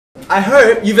I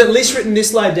hope you've at least written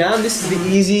this line down. This is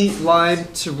the easy line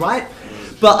to write.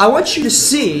 But I want you to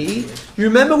see, you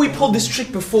remember we pulled this trick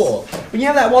before. When you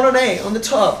have that 1 on A on the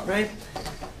top, right?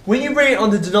 When you bring it on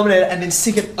the denominator and then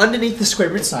stick it underneath the square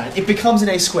root sign, it becomes an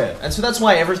A squared. And so that's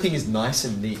why everything is nice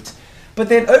and neat. But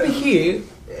then over here,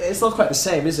 it's not quite the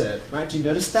same, is it? Right? Do you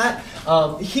notice that?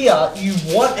 Here, you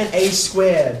want an A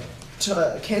squared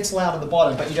to cancel out on the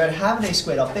bottom, but you don't have an A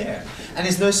squared up there. And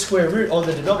there's no square root on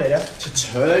the denominator to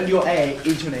turn your A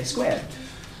into an A squared.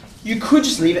 You could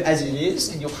just leave it as it is,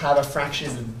 and you'll have a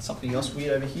fraction and something else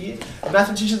weird over here. The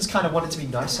mathematicians kind of want it to be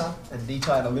nicer and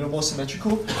neater and a little more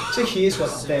symmetrical. So here's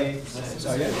what they...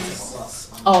 Sorry, yeah?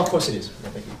 Oh, of course it is. Yeah,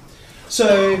 thank you.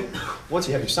 So, once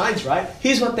you have your signs right,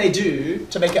 here's what they do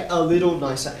to make it a little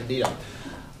nicer and neater.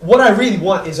 What I really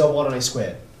want is a 1 on A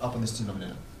squared up on this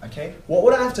denominator. Okay? What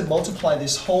would I have to multiply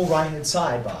this whole right-hand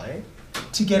side by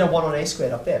to get a 1 on A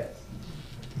squared up there?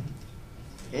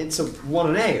 It's a 1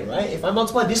 on A, right? If I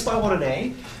multiply this by 1 on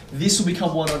A, this will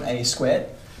become 1 on A squared.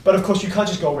 But of course, you can't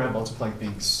just go around multiplying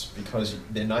things because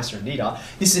they're nicer and neater.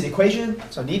 This is an equation,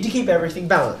 so I need to keep everything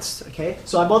balanced, okay?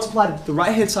 So I multiplied the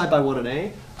right-hand side by 1 on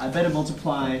A. I better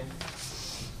multiply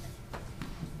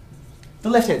the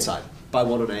left-hand side by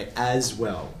 1 on A as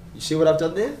well. You see what I've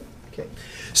done there? Okay.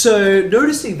 So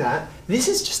noticing that, this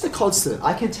is just a constant.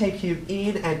 I can take him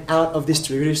in and out of this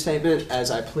derivative statement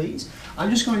as I please. I'm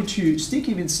just going to stick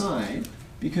him inside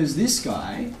because this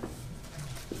guy,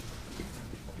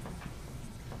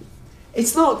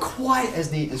 it's not quite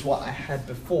as neat as what I had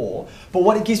before, but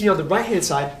what it gives me on the right-hand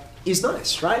side is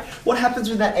nice, right? What happens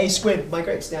when that A squared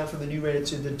migrates down from the numerator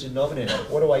to the denominator?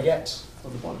 What do I get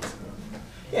on the bottom?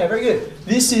 Yeah, very good.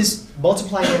 This is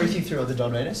multiplying everything through on the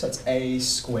denominator, so it's A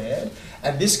squared,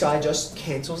 and this guy just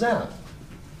cancels out.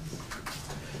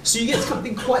 So you get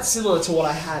something quite similar to what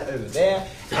I had over there,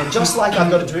 and just like I've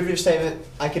got a derivative statement,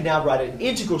 I can now write an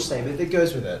integral statement that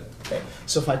goes with it. Okay.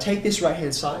 So if I take this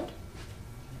right-hand side,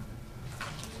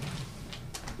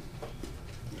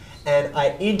 and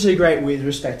I integrate with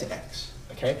respect to x,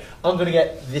 okay, I'm going to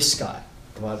get this guy.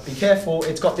 But be careful,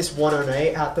 it's got this 1 on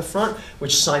A out the front,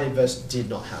 which sine inverse did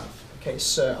not have. Okay,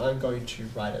 so I'm going to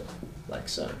write it like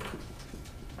so.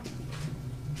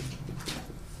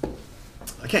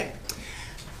 Okay,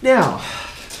 now,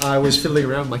 I was fiddling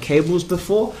around with my cables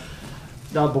before.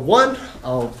 Number 1,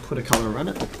 I'll put a color around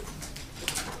it.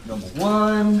 Number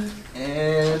 1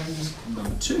 and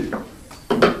number 2.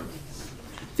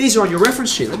 These are on your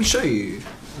reference sheet. Let me show you.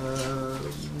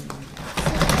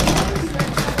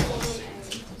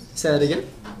 Say that again.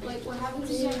 Like what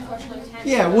happens in a question like 10?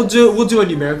 Yeah, we'll do a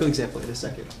numerical example in a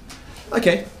second.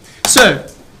 Okay, so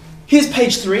here's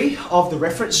page 3 of the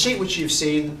reference sheet, which you've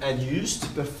seen and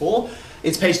used before.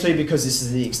 It's page 3 because this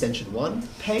is the extension 1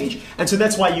 page, and so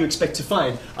that's why you expect to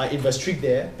find inverse trig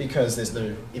there, because there's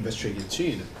no inverse trig in 2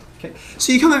 unit. Okay,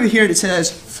 so you come over here and it says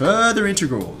further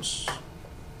integrals.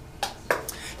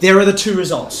 There are the 2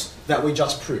 results that we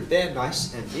just proved. They're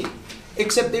nice and neat.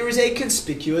 Except there is a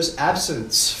conspicuous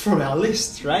absence from our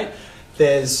list, right?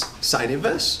 There's sine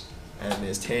inverse, and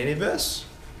there's tan inverse,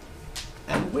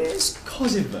 and where's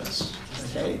cos inverse?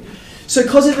 Okay, so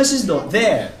cos inverse is not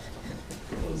there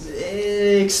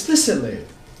explicitly.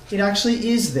 It actually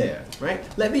is there, right?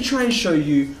 Let me try and show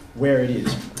you where it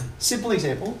is. Simple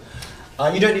example.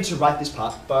 You don't need to write this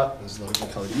part, but there's not a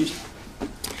good color to use.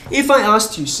 If I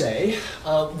asked you, say,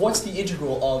 what's the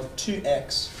integral of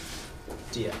 2x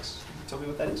dx? Tell me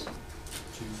what that is.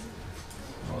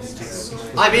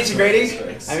 I'm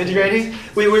integrating.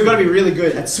 We've got to be really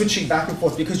good at switching back and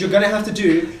forth because you're going to have to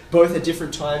do both at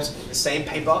different times in the same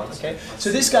paper. Okay.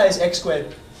 So this guy is x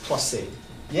squared plus c.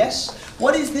 Yes.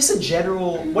 What is this a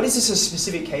general? What is this a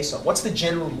specific case of? What's the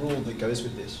general rule that goes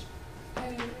with this?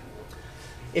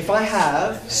 If I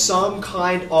have some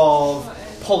kind of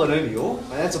polynomial,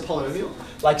 and that's a polynomial,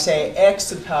 like say x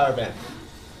to the power of n.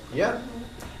 Yeah.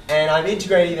 And I'm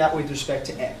integrating that with respect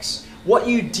to x. What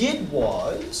you did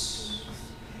was,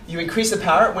 you increased the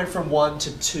power, it went from 1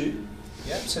 to 2.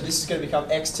 Yeah, so this is going to become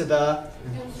x to the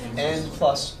n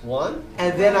plus 1.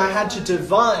 And then I had to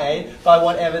divide by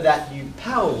whatever that new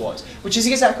power was, which is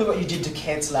exactly what you did to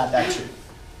cancel out that 2.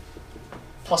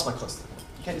 Plus my constant.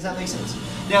 Okay, does that make sense?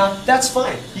 Now, that's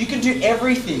fine. You can do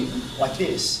everything like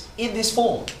this, in this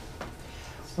form.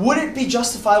 Would it be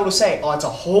justifiable to say, oh, it's a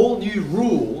whole new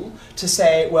rule to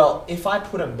say, well, if I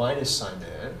put a minus sign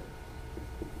there,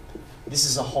 this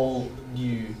is a whole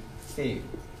new thing.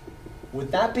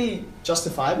 Would that be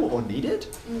justifiable or needed?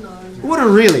 No. It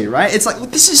wouldn't really, right? It's like, well,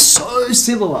 this is so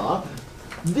similar.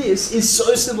 This is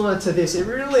so similar to this. It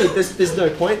really, there's no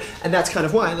point. And that's kind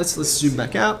of why. Let's zoom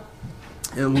back out.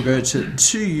 And we'll go to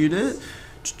 2 unit.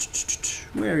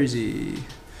 Where is he?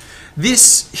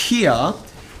 This here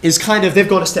is kind of, they've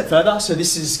gone a step further, so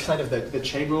this is kind of the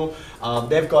chain rule.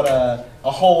 They've got a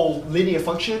whole linear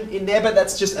function in there, but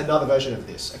that's just another version of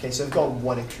this. Okay, so they've gone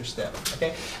one extra step.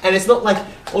 Okay, and it's not like,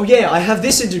 oh yeah, I have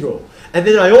this integral, and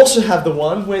then I also have the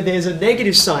one where there's a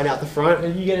negative sign out the front,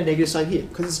 and you get a negative sign here,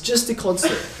 because it's just a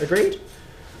constant. Agreed?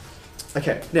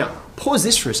 Okay, now pause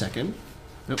this for a second.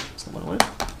 Nope, that's not what I wanted.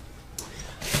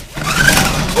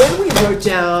 When we wrote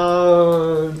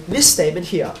down this statement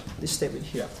here,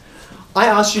 I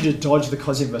asked you to dodge the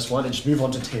cos inverse one and just move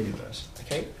on to tan inverse.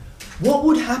 Okay, what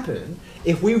would happen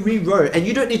if we rewrote? And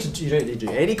you don't need to do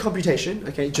any computation.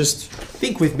 Okay, just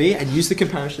think with me and use the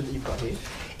comparison that you've got here.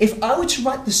 If I were to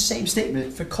write the same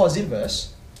statement for cos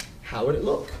inverse, how would it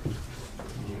look?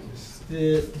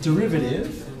 The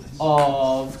derivative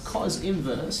of cos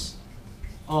inverse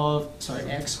of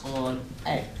x on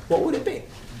a. What would it be?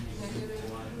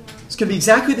 It's going to be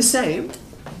exactly the same,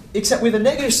 except with a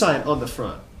negative sign on the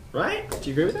front. Right? Do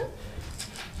you agree with that?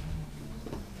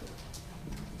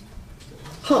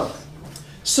 Huh.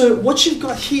 So what you've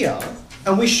got here,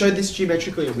 and we showed this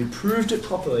geometrically and we proved it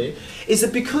properly, is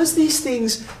that because these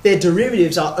things, their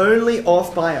derivatives are only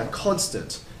off by a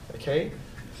constant, okay?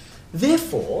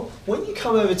 Therefore, when you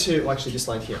come over to, well, actually this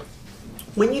line here,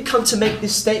 when you come to make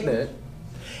this statement,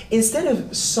 instead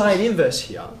of sine inverse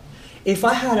here, if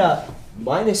I had a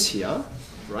minus here,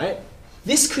 right?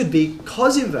 This could be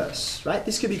cos inverse, right?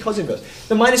 This could be cos inverse.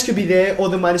 The minus could be there, or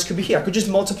the minus could be here. I could just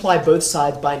multiply both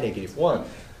sides by -1,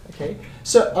 okay?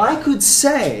 So I could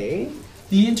say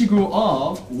the integral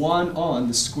of 1 on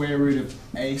the square root of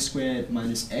a squared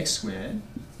minus x squared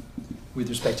with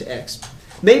respect to x.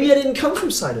 Maybe I didn't come from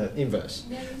sine inverse.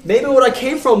 Maybe what I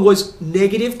came from was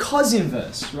negative cos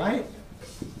inverse, right?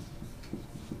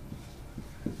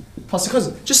 Plus the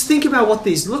cos. Just think about what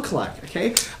these look like,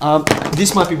 okay?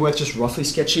 This might be worth just roughly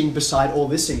sketching beside all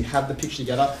this so you have the picture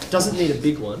together. Doesn't need a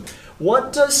big one.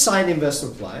 What does sine inverse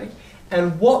look like?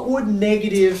 And what would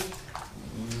negative,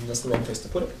 that's the wrong place to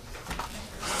put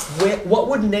it. What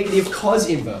would negative cos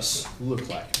inverse look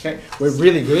like, okay? We're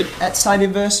really good at sine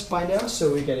inverse by now,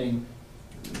 so we're getting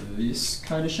this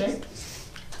kind of shape,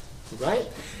 right?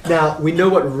 Now, we know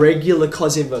what regular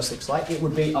cos inverse looks like. It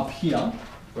would be up here.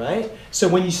 Right? So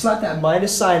when you slap that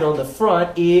minus sign on the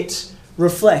front, it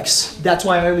reflects. That's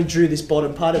why I only drew this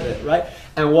bottom part of it, right?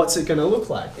 And what's it going to look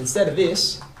like? Instead of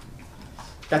this,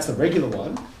 that's the regular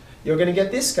one, you're going to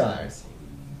get this guy,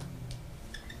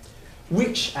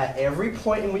 which at every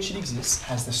point in which it exists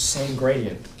has the same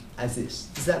gradient as this.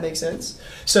 Does that make sense?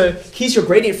 So here's your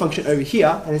gradient function over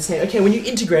here, and it's saying, okay, when you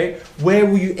integrate, where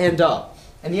will you end up?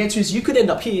 And the answer is you could end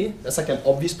up here. That's like an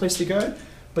obvious place to go.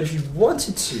 But if you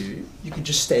wanted to, you could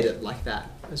just state it like that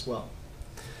as well.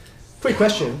 Quick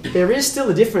question. There is still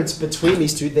a difference between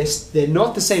these two. They're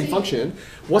not the same function.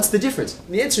 What's the difference?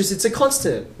 And the answer is it's a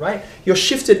constant, right? You're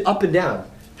shifted up and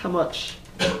down. How much?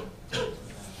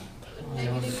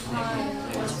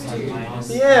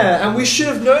 Yeah, and we should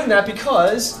have known that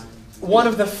because one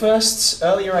of the first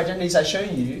earlier identities I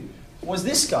showed you was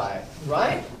this guy,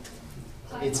 right?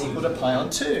 It's equal to pi on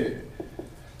 2.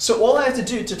 So all I have to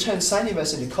do to turn sine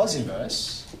inverse into cos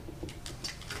inverse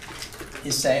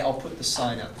is say I'll put the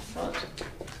sign out the front.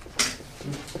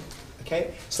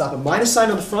 Okay, slap a minus sign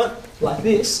on the front like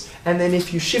this, and then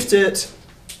if you shift it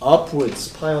upwards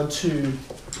pi on 2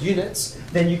 units,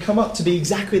 then you come up to be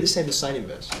exactly the same as sine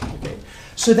inverse. Okay,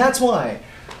 so that's why.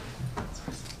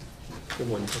 Good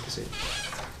morning, take a seat.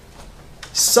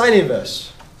 Sine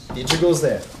inverse, the integral's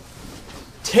there.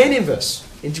 Tan inverse,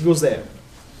 integral's there.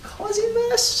 Cos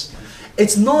inverse,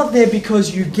 it's not there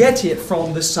because you get it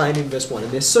from the sine inverse one,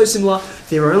 and they're so similar.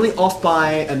 They're only off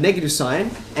by a negative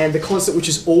sign, and the constant which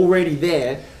is already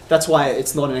there. That's why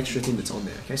it's not an extra thing that's on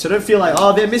there. Okay, so don't feel like,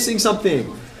 oh, they're missing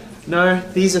something. No,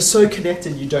 these are so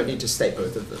connected you don't need to state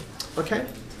both of them. Okay.